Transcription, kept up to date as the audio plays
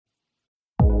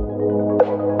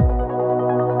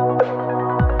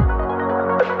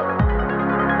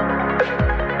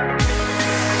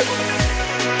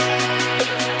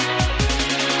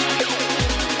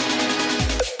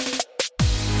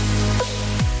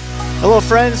Hello,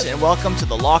 friends, and welcome to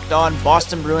the Locked On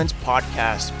Boston Bruins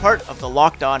podcast, part of the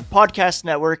Locked On Podcast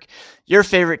Network, your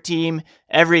favorite team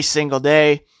every single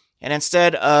day. And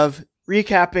instead of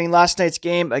recapping last night's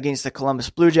game against the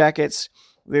Columbus Blue Jackets,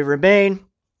 we remain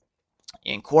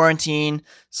in quarantine,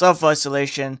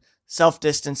 self-isolation,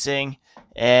 self-distancing,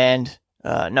 and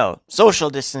social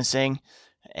distancing.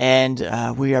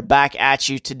 And we are back at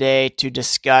you today to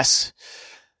discuss,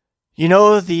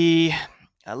 the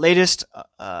latest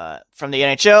from the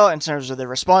NHL in terms of the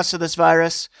response to this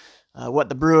virus, what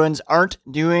the Bruins aren't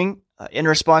doing in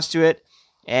response to it,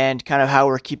 and kind of how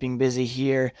we're keeping busy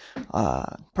here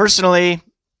personally,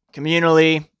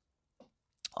 communally,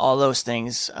 all those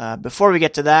things. Before we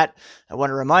get to that, I want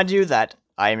to remind you that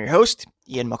I am your host,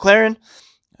 Ian McLaren.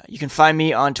 You can find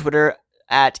me on Twitter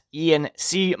at Ian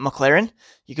C. McLaren.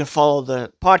 You can follow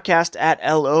the podcast at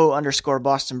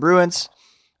LO_Boston Bruins.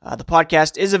 The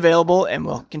podcast is available and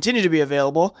will continue to be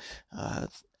available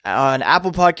on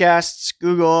Apple Podcasts,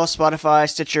 Google, Spotify,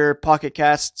 Stitcher, Pocket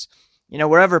Casts,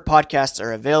 wherever podcasts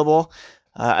are available.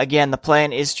 Again, the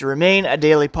plan is to remain a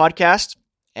daily podcast,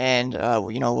 and,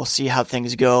 we'll see how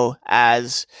things go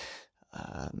as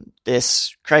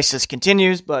this crisis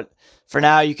continues. But for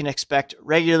now, you can expect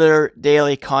regular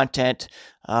daily content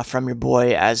from your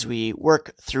boy as we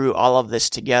work through all of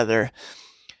this together.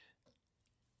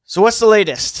 So what's the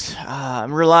latest?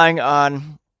 I'm relying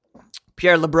on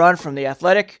Pierre LeBrun from The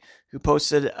Athletic, who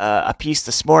posted a piece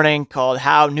this morning called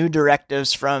How New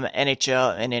Directives from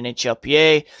NHL and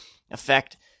NHLPA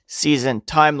Affect Season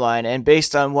Timeline. And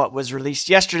based on what was released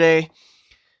yesterday,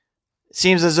 it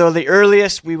seems as though the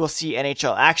earliest we will see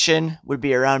NHL action would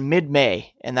be around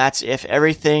mid-May, and that's if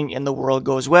everything in the world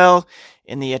goes well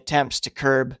in the attempts to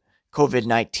curb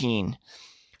COVID-19.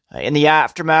 In the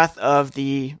aftermath of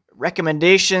the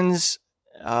recommendations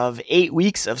of 8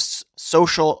 weeks of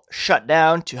social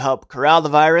shutdown to help corral the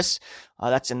virus.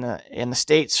 That's in the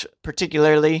States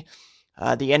particularly.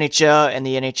 The NHL and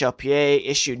the NHLPA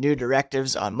issued new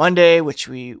directives on Monday, which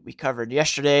we covered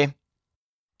yesterday.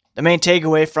 The main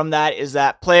takeaway from that is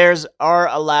that players are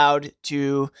allowed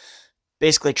to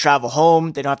basically travel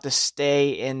home. They don't have to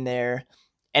stay in their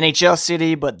NHL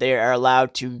city, but they are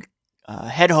allowed to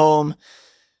head home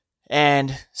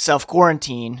and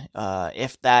self-quarantine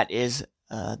if that is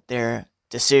their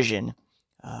decision.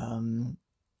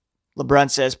 LeBrun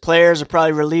says players are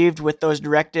probably relieved with those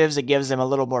directives. It gives them a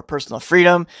little more personal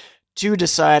freedom to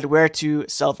decide where to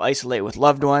self-isolate with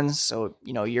loved ones. So,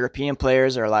 European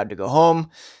players are allowed to go home.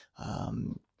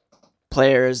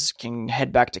 Players can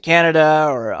head back to Canada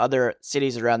or other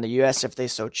cities around the U.S. if they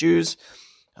so choose.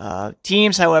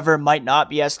 Teams, however, might not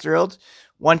be as thrilled.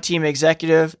 One team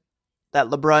executive that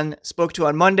LeBrun spoke to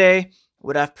on Monday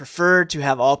would have preferred to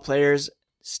have all players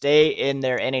stay in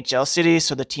their NHL city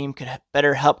so the team could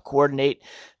better help coordinate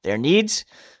their needs.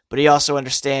 But he also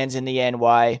understands in the end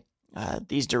why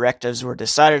these directives were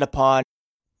decided upon.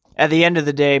 At the end of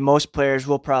the day, most players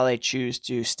will probably choose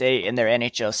to stay in their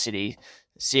NHL city,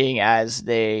 seeing as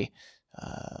they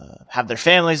have their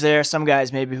families there. Some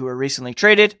guys maybe who were recently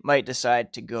traded might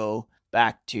decide to go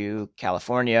back to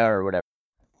California or whatever.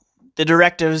 The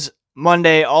directives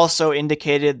Monday also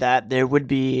indicated that there would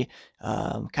be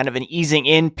kind of an easing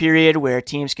in period where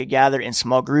teams could gather in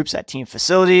small groups at team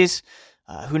facilities.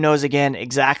 Who knows, again,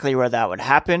 exactly where that would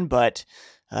happen, but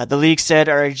the league said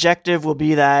our objective will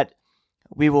be that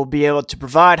we will be able to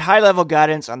provide high-level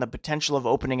guidance on the potential of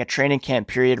opening a training camp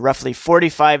period roughly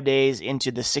 45 days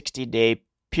into the 60-day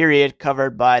period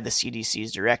covered by the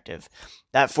CDC's directive.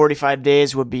 That 45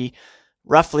 days would be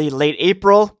roughly late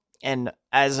April, and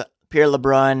as Pierre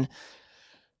LeBrun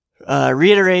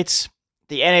reiterates,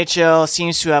 the NHL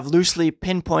seems to have loosely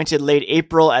pinpointed late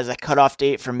April as a cutoff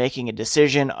date for making a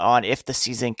decision on if the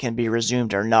season can be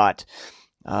resumed or not.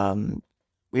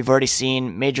 We've already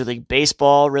seen Major League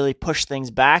Baseball really push things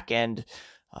back, and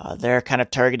they're kind of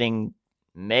targeting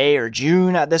May or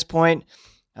June at this point.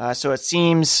 So it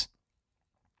seems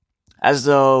as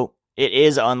though it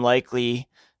is unlikely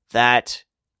that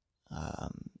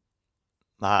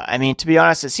to be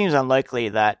honest, it seems unlikely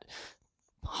that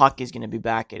hockey is going to be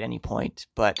back at any point,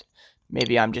 but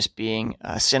maybe I'm just being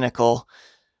cynical.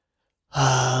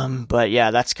 But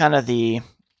yeah, that's kind of the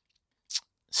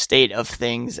state of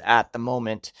things at the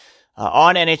moment.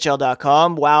 On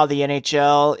NHL.com, while the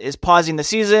NHL is pausing the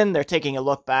season, they're taking a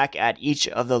look back at each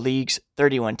of the league's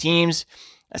 31 teams.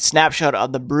 A snapshot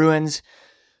of the Bruins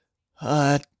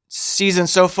season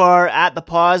so far at the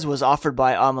pause was offered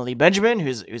by Amelie Benjamin,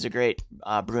 who's a great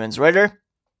Bruins writer.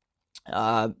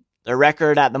 Their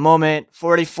record at the moment,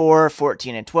 44,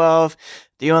 14, and 12.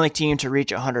 The only team to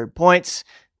reach 100 points.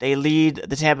 they lead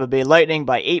the Tampa Bay Lightning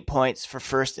by 8 points for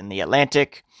first in the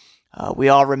Atlantic. We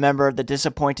all remember the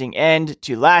disappointing end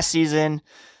to last season.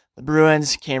 The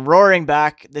Bruins came roaring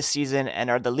back this season and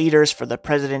are the leaders for the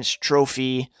President's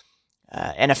Trophy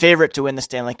and a favorite to win the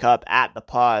Stanley Cup at the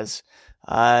pause.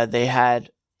 They had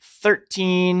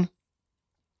 13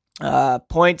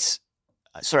 points.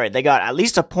 They got at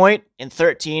least a point in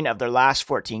 13 of their last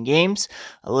 14 games,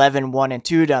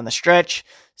 11-1-2 down the stretch,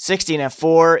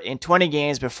 16-4 in 20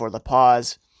 games before the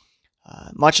pause.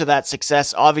 Much of that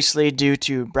success obviously due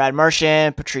to Brad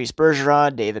Marchand, Patrice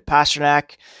Bergeron, David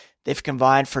Pastrnak. They've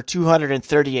combined for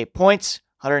 238 points,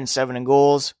 107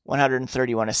 goals,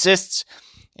 131 assists,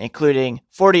 including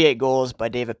 48 goals by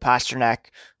David Pastrnak,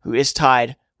 who is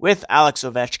tied with Alex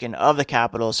Ovechkin of the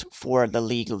Capitals for the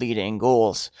league leading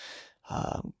goals.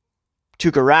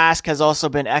 Tuukka Rask has also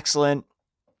been excellent.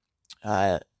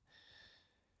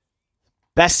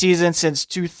 Best season since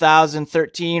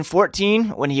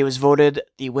 2013-14 when he was voted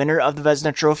the winner of the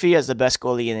Vezina Trophy as the best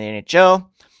goalie in the NHL.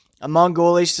 Among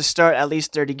goalies to start at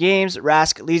least 30 games,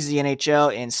 Rask leads the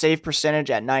NHL in save percentage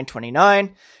at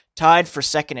 .929, tied for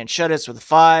second in shutouts with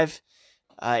 5,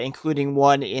 including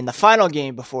one in the final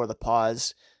game before the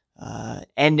pause,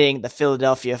 ending the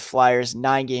Philadelphia Flyers'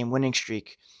 9-game winning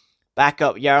streak.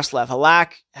 Backup Yaroslav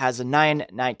Halak has a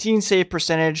 .919 save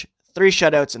percentage, 3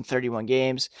 shutouts in 31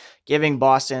 games, giving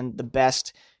Boston the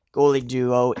best goalie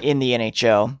duo in the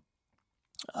NHL.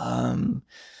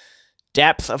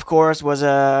 Depth, of course, was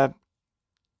a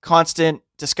constant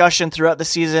discussion throughout the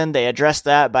season. They addressed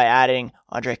that by adding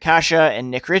Ondrej Kase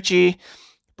and Nick Ritchie,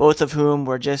 both of whom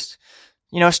were just,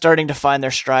 starting to find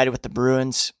their stride with the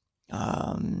Bruins.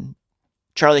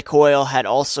 Charlie Coyle had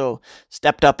also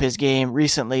stepped up his game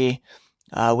recently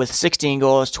with 16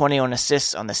 goals, 21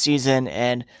 assists on the season,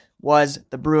 and was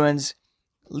the Bruins'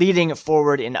 leading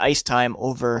forward in ice time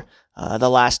over the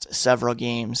last several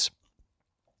games.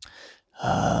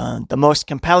 The most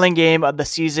compelling game of the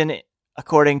season,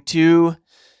 according to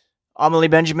Amelie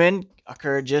Benjamin,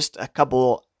 occurred just a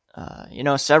couple,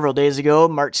 several days ago,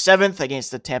 March 7th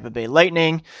against the Tampa Bay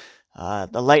Lightning.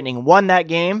 The Lightning won that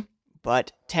game,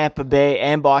 but Tampa Bay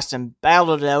and Boston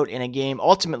battled it out in a game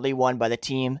ultimately won by the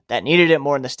team that needed it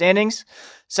more in the standings.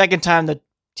 Second time the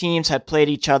teams had played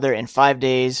each other in 5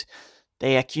 days.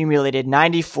 They accumulated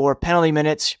 94 penalty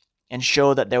minutes and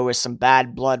showed that there was some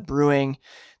bad blood brewing.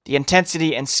 The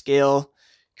intensity and skill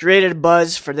created a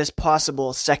buzz for this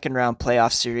possible second-round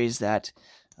playoff series that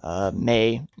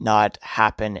may not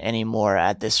happen anymore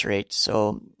at this rate.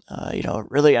 So,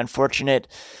 really unfortunate.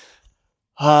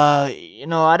 I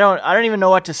don't even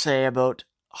know what to say about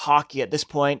hockey at this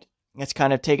point. It's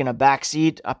kind of taken a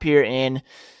backseat up here in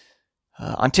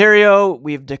Ontario.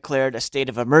 We've declared a state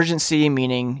of emergency,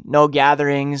 meaning no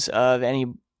gatherings of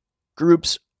any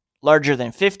groups larger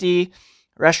than 50.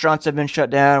 Restaurants have been shut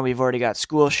down. We've already got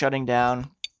schools shutting down.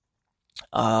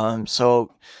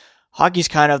 So hockey's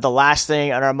kind of the last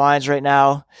thing on our minds right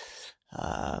now.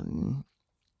 I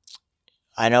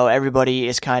know everybody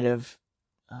is kind of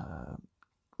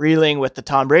reeling with the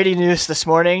Tom Brady news this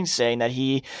morning, saying that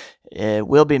he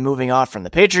will be moving on from the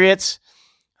Patriots.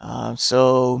 I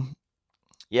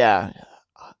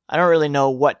don't really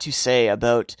know what to say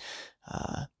about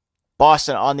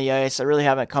Boston on the ice. I really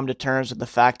haven't come to terms with the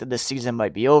fact that this season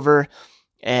might be over,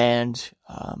 and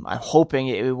I'm hoping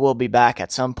it will be back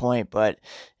at some point, but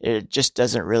it just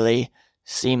doesn't really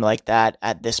seem like that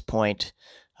at this point,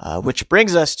 which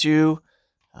brings us to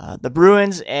the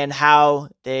Bruins and how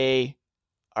they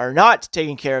are not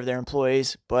taking care of their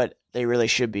employees, but they really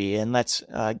should be, and let's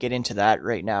get into that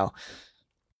right now.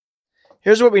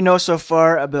 Here's what we know so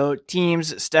far about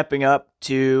teams stepping up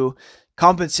to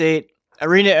compensate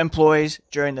arena employees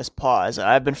during this pause.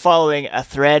 I've been following a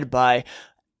thread by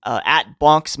at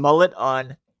Bonks Mullet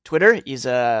on Twitter. He's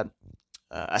a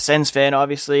Sens fan,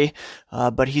 obviously,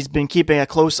 but he's been keeping a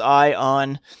close eye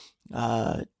on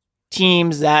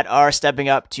teams that are stepping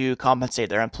up to compensate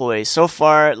their employees. So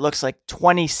far, it looks like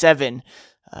 27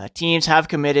 teams have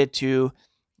committed to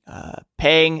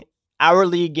paying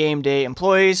hourly game day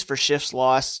employees for shifts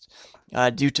lost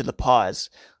due to the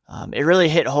pause. It really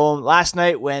hit home last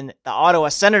night when the Ottawa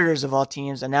Senators, of all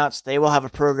teams, announced they will have a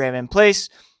program in place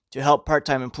to help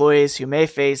part-time employees who may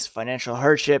face financial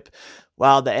hardship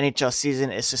while the NHL season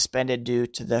is suspended due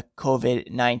to the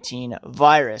COVID-19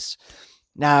 virus.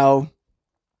 Now,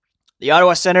 the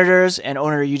Ottawa Senators and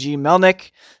owner Eugene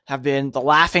Melnyk have been the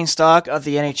laughingstock of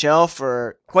the NHL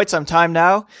for quite some time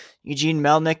now. Eugene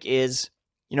Melnyk is,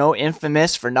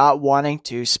 infamous for not wanting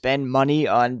to spend money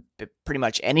on pretty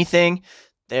much anything.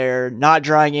 They're not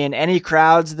drawing in any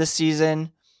crowds this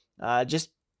season. Just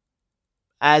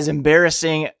as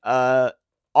embarrassing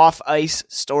off-ice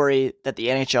story that the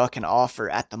NHL can offer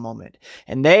at the moment.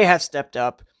 And they have stepped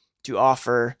up to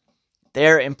offer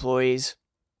their employees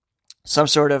some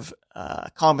sort of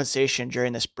compensation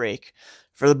during this break.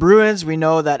 For the Bruins, we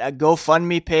know that a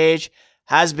GoFundMe page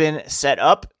has been set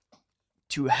up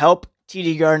to help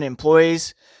TD Garden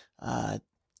employees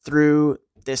through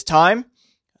this time.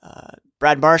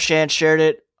 Brad Marchand shared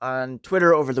it on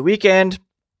Twitter over the weekend.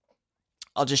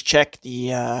 I'll just check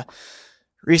the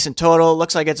recent total.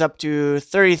 Looks like it's up to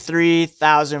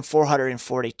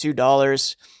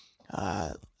 $33,442.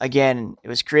 Again, it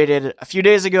was created a few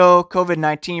days ago.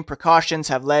 COVID-19 precautions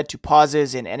have led to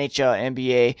pauses in NHL,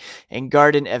 NBA, and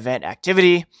Garden event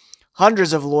activity.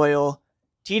 Hundreds of loyal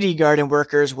TD Garden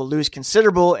workers will lose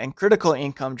considerable and critical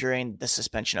income during the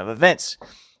suspension of events.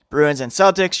 Bruins and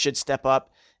Celtics should step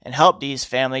up and help these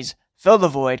families fill the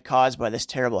void caused by this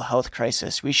terrible health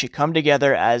crisis. We should come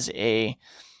together as a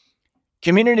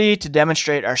community to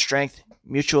demonstrate our strength,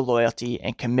 mutual loyalty,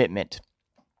 and commitment.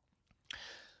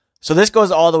 So this goes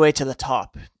all the way to the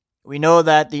top. We know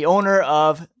that the owner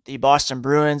of the Boston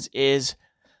Bruins is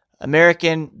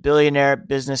American billionaire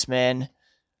businessman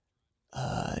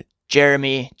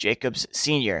Jeremy Jacobs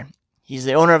Sr. He's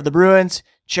the owner of the Bruins,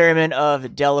 chairman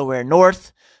of Delaware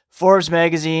North. Forbes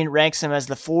magazine ranks him as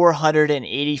the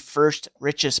 481st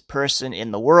richest person in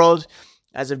the world.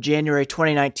 As of January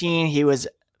 2019, he was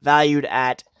valued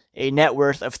at a net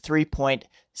worth of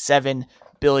 $3.7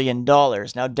 billion.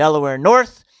 Now, Delaware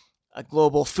North, a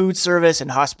global food service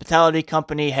and hospitality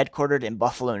company headquartered in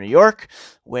Buffalo, New York,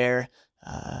 where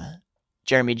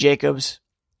Jeremy Jacobs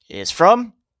is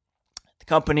from. The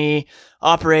company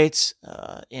operates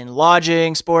in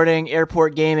lodging, sporting,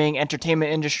 airport gaming,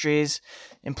 entertainment industries,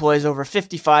 employs over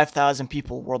 55,000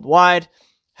 people worldwide,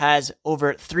 has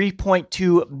over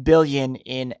 $3.2 billion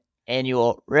in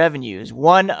annual revenues.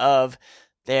 One of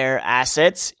their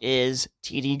assets is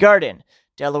TD Garden.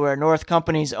 Delaware North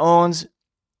Companies owns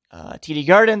TD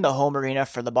Garden, the home arena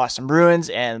for the Boston Bruins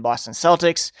and Boston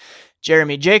Celtics.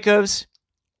 Jeremy Jacobs,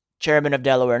 chairman of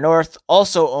Delaware North,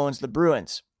 also owns the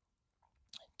Bruins.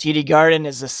 TD Garden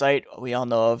is the site we all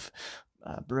know of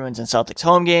Bruins and Celtics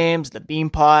home games, the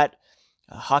Beanpot,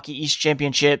 Hockey East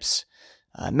Championships,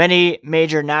 many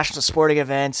major national sporting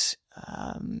events,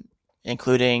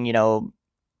 including,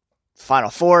 Final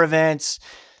Four events,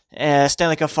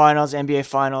 Stanley Cup Finals, NBA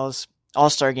Finals,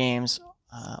 All-Star Games,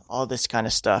 all this kind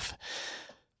of stuff.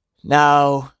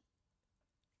 Now,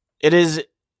 it is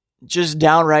just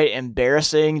downright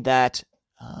embarrassing that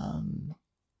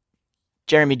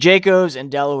Jeremy Jacobs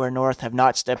and Delaware North have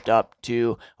not stepped up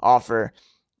to offer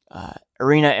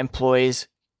arena employees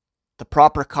the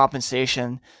proper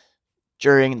compensation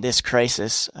during this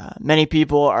crisis. Many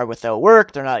people are without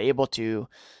work. They're not able to,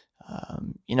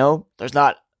 there's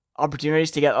not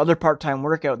opportunities to get other part-time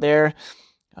work out there.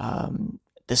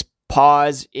 This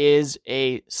pause is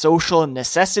a social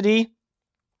necessity,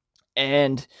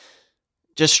 and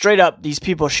just straight up, these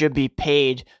people should be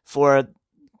paid for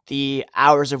the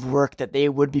hours of work that they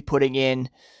would be putting in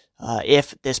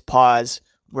if this pause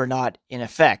were not in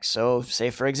effect. So, say,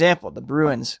 for example, the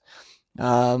Bruins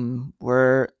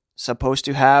were supposed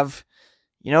to have,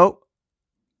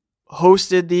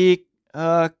 hosted the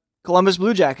Columbus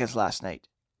Blue Jackets last night.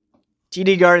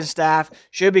 TD Garden staff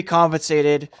should be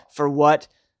compensated for what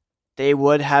they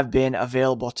would have been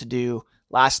available to do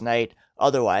last night.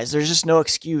 Otherwise, there's just no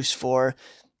excuse for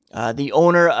the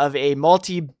owner of a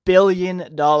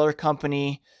multi-billion-dollar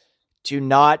company to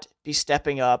not be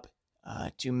stepping up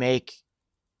to make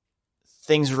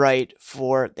things right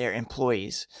for their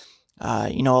employees. A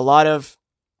lot of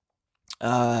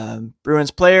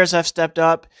Bruins players have stepped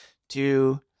up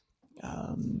to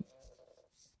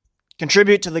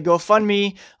contribute to the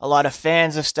GoFundMe. A lot of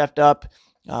fans have stepped up.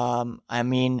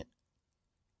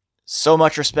 So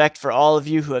much respect for all of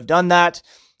you who have done that,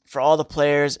 for all the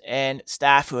players and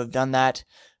staff who have done that.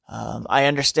 I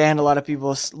understand a lot of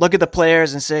people look at the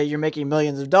players and say, you're making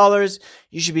millions of dollars,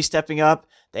 you should be stepping up.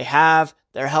 They have.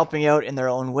 They're helping out in their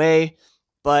own way.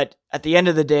 But at the end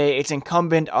of the day, it's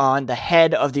incumbent on the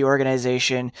head of the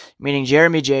organization, meaning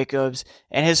Jeremy Jacobs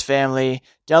and his family,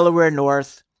 Delaware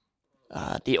North,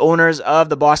 the owners of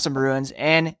the Boston Bruins,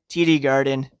 and TD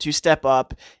Garden to step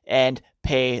up and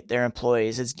pay their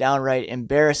employees. It's downright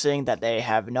embarrassing that they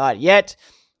have not yet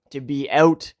to be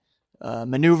out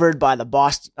maneuvered by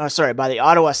the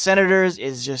Ottawa Senators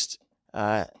is just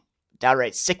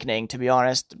downright sickening, to be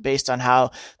honest, based on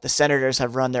how the Senators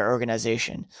have run their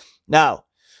organization. Now,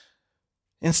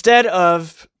 instead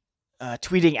of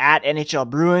tweeting at NHL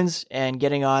Bruins and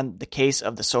getting on the case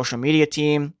of the social media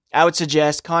team, I would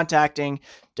suggest contacting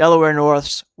Delaware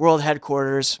North's world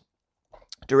headquarters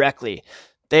directly.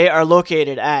 They are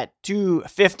located at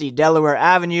 250 Delaware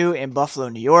Avenue in Buffalo,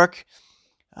 New York.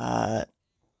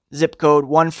 Zip code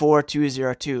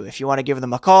 14202. If you want to give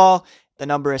them a call, the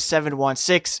number is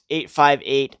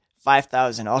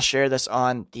 716-858-5000. I'll share this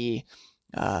on the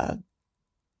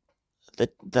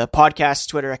podcast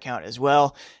Twitter account as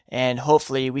well, and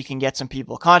hopefully we can get some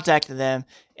people contacting them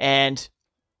and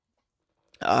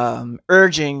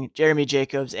urging Jeremy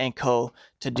Jacobs and co.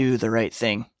 to do the right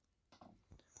thing.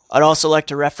 I'd also like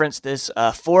to reference this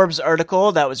Forbes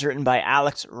article that was written by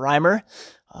Alex Reimer.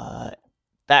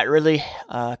 That really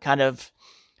kind of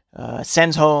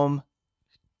sends home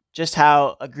just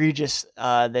how egregious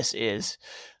this is.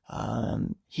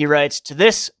 He writes, to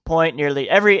this point, nearly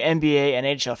every NBA and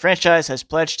NHL franchise has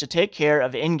pledged to take care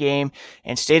of in-game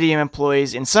and stadium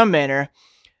employees in some manner,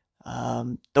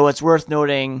 though it's worth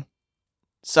noting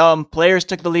some players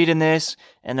took the lead in this,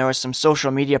 and there was some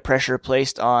social media pressure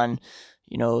placed on,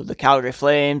 the Calgary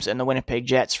Flames and the Winnipeg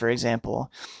Jets, for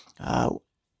example.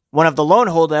 One of the lone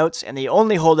holdouts and the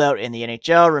only holdout in the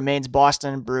NHL remains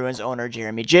Boston Bruins owner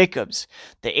Jeremy Jacobs.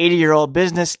 The 80-year-old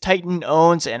business titan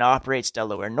owns and operates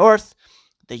Delaware North,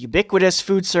 the ubiquitous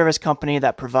food service company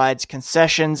that provides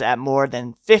concessions at more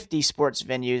than 50 sports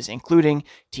venues, including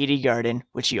TD Garden,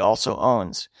 which he also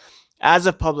owns. As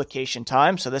of publication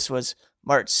time, so this was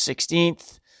March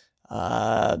 16th,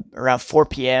 around 4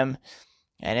 p.m.,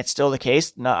 and it's still the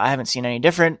case. No, I haven't seen any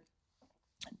different.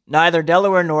 Neither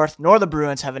Delaware North nor the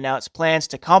Bruins have announced plans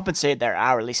to compensate their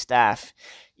hourly staff.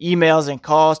 Emails and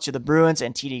calls to the Bruins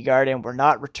and TD Garden were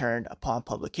not returned upon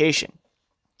publication.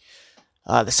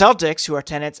 The Celtics, who are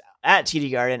tenants at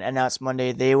TD Garden, announced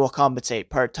Monday they will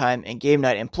compensate part-time and game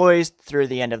night employees through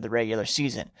the end of the regular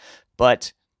season.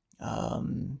 But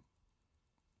the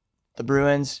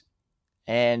Bruins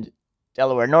and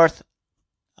Delaware North,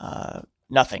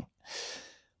 nothing.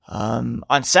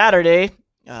 On Saturday,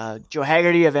 Joe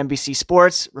Haggerty of NBC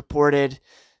Sports reported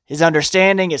his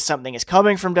understanding is something is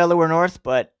coming from Delaware North,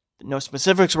 but no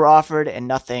specifics were offered and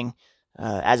nothing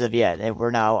as of yet. And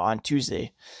we're now on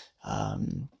Tuesday.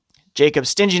 Jacob's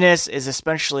stinginess is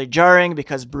especially jarring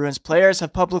because Bruins players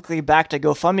have publicly backed a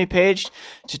GoFundMe page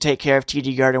to take care of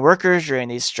TD Garden workers during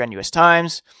these strenuous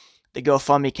times. The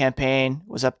GoFundMe campaign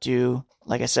was up to,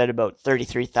 like I said, about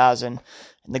 $33,000,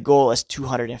 and the goal is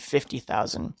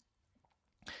 $250,000.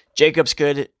 Jacobs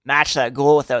could match that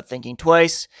goal without thinking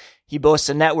twice. He boasts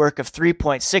a network of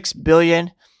 $3.6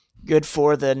 billion, good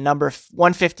for the number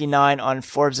 159 on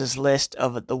Forbes' list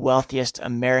of the wealthiest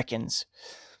Americans.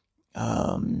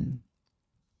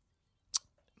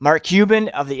 Mark Cuban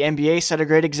of the NBA set a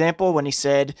great example when he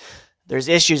said, there's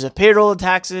issues of payroll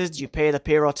taxes. Do you pay the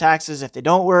payroll taxes if they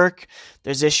don't work?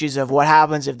 There's issues of what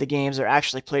happens if the games are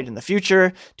actually played in the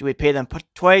future. Do we pay them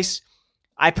twice?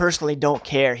 I personally don't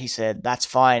care, he said. That's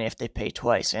fine if they pay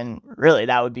twice. And really,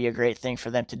 that would be a great thing for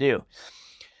them to do.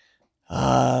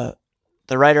 The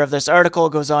writer of this article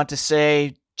goes on to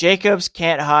say, Jacobs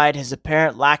can't hide his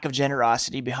apparent lack of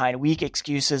generosity behind weak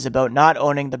excuses about not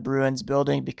owning the Bruins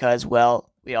building because, well,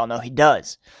 we all know he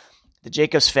does. The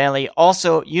Jacobs family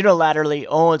also unilaterally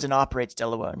owns and operates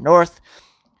Delaware North,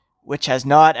 which has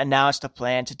not announced a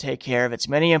plan to take care of its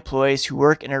many employees who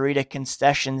work in arena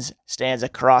concessions stands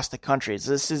across the country. So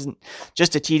this isn't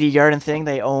just a TD Garden thing.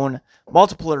 They own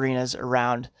multiple arenas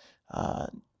around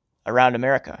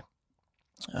America.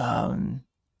 So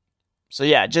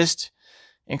yeah, just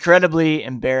incredibly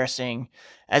embarrassing.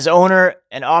 As owner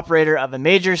and operator of a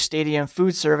major stadium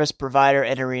food service provider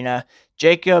and arena,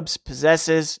 Jacobs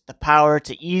possesses the power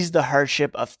to ease the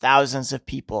hardship of thousands of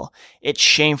people. It's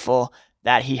shameful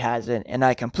that he hasn't, and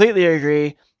I completely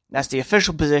agree. That's the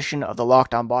official position of the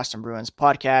Locked On Boston Bruins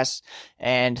podcast,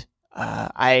 and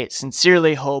I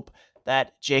sincerely hope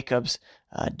that Jacobs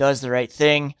does the right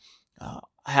thing.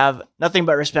 I have nothing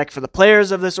but respect for the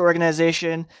players of this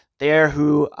organization. They're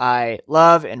who I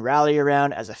love and rally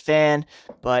around as a fan,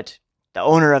 but the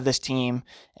owner of this team,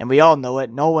 and we all know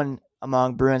it, no one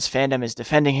among Bruins fandom is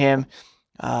defending him.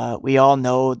 We all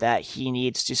know that he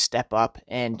needs to step up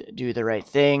and do the right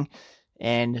thing.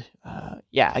 And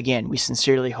again, we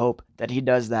sincerely hope that he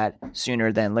does that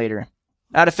sooner than later.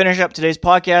 Now, to finish up today's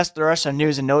podcast, there are some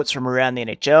news and notes from around the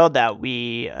NHL that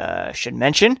we should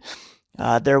mention.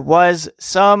 There was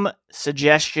some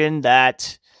suggestion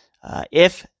that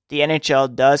if the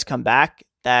NHL does come back,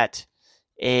 that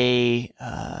a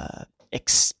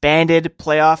expanded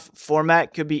playoff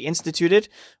format could be instituted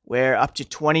where up to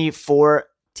 24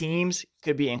 teams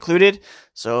could be included.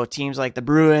 So teams like the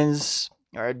Bruins,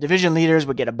 or division leaders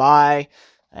would get a bye,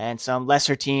 and some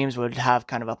lesser teams would have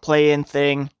kind of a play-in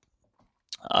thing.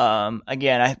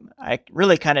 Again, I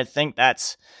really kind of think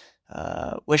that's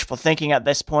wishful thinking at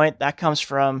this point. That comes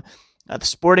from the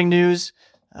Sporting News,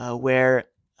 where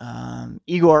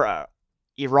Igor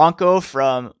Iranko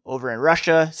from over in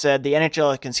Russia said the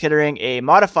NHL is considering a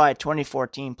modified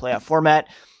 2014 playoff format,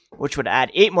 which would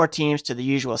add 8 more teams to the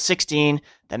usual 16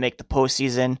 that make the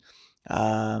postseason.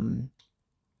 Darren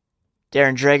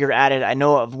Dreger added, I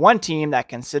know of one team that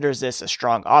considers this a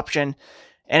strong option.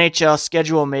 NHL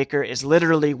Schedule Maker is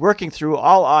literally working through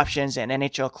all options, and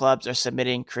NHL clubs are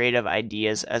submitting creative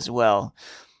ideas as well.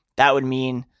 That would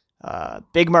mean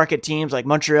big market teams like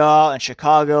Montreal and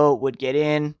Chicago would get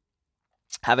in,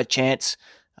 have a chance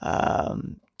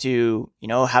to,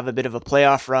 have a bit of a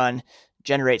playoff run,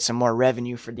 generate some more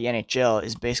revenue for the NHL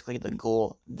is basically the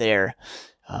goal there.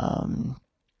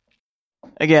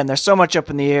 Again, there's so much up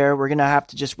in the air. We're going to have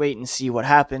to just wait and see what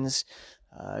happens.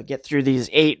 Get through these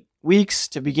 8 weeks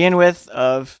to begin with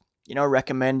of,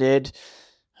 recommended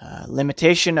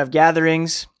limitation of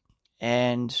gatherings,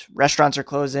 and restaurants are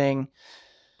closing,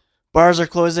 bars are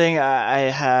closing.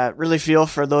 I really feel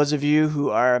for those of you who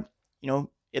are,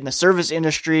 in the service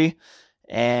industry,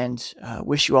 and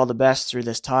wish you all the best through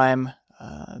this time.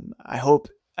 I hope,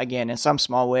 again, in some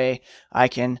small way, I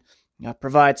can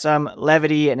provide some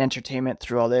levity and entertainment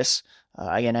through all this.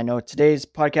 Again, I know today's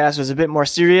podcast was a bit more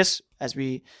serious as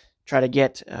we try to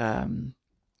get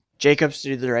Jacobs to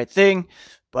do the right thing,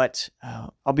 but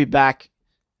I'll be back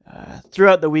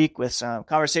throughout the week with some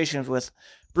conversations with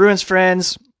Bruins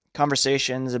friends,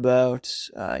 conversations about,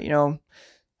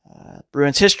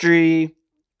 Bruins history,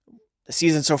 the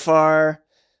season so far,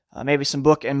 maybe some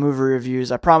book and movie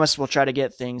reviews. I promise we'll try to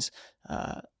get things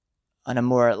on a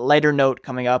more lighter note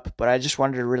coming up, but I just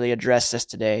wanted to really address this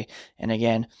today. And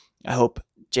again, I hope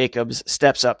Jacobs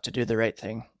steps up to do the right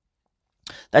thing.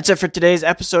 That's it for today's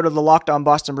episode of the Locked On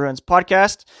Boston Bruins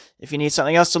podcast. If you need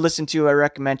something else to listen to, I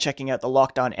recommend checking out the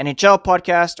Locked On NHL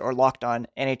podcast or Locked On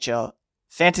NHL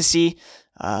Fantasy.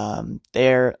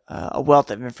 They're a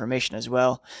wealth of information as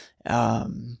well.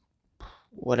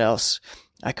 What else?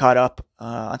 I caught up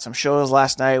on some shows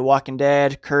last night, Walking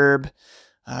Dead, Curb.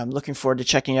 I'm looking forward to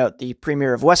checking out the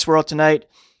premiere of Westworld tonight.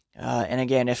 And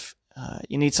again, if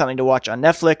you need something to watch on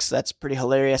Netflix, that's pretty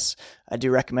hilarious. I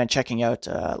do recommend checking out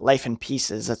Life in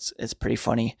Pieces. It's pretty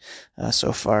funny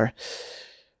so far.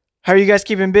 How are you guys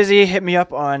keeping busy? Hit me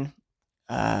up on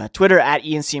Twitter at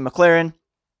Ian C. McLaren.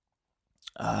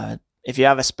 If you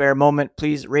have a spare moment,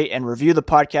 please rate and review the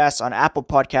podcast on Apple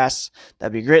Podcasts.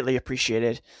 That'd be greatly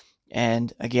appreciated.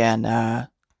 And again,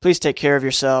 please take care of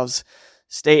yourselves.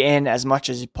 Stay in as much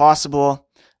as possible.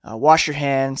 Wash your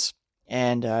hands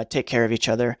and take care of each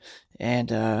other.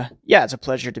 And it's a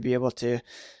pleasure to be able to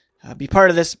be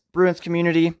part of this Bruins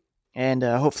community. And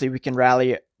hopefully we can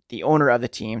rally the owner of the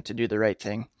team to do the right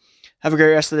thing. Have a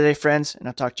great rest of the day, friends, and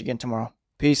I'll talk to you again tomorrow.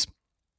 Peace.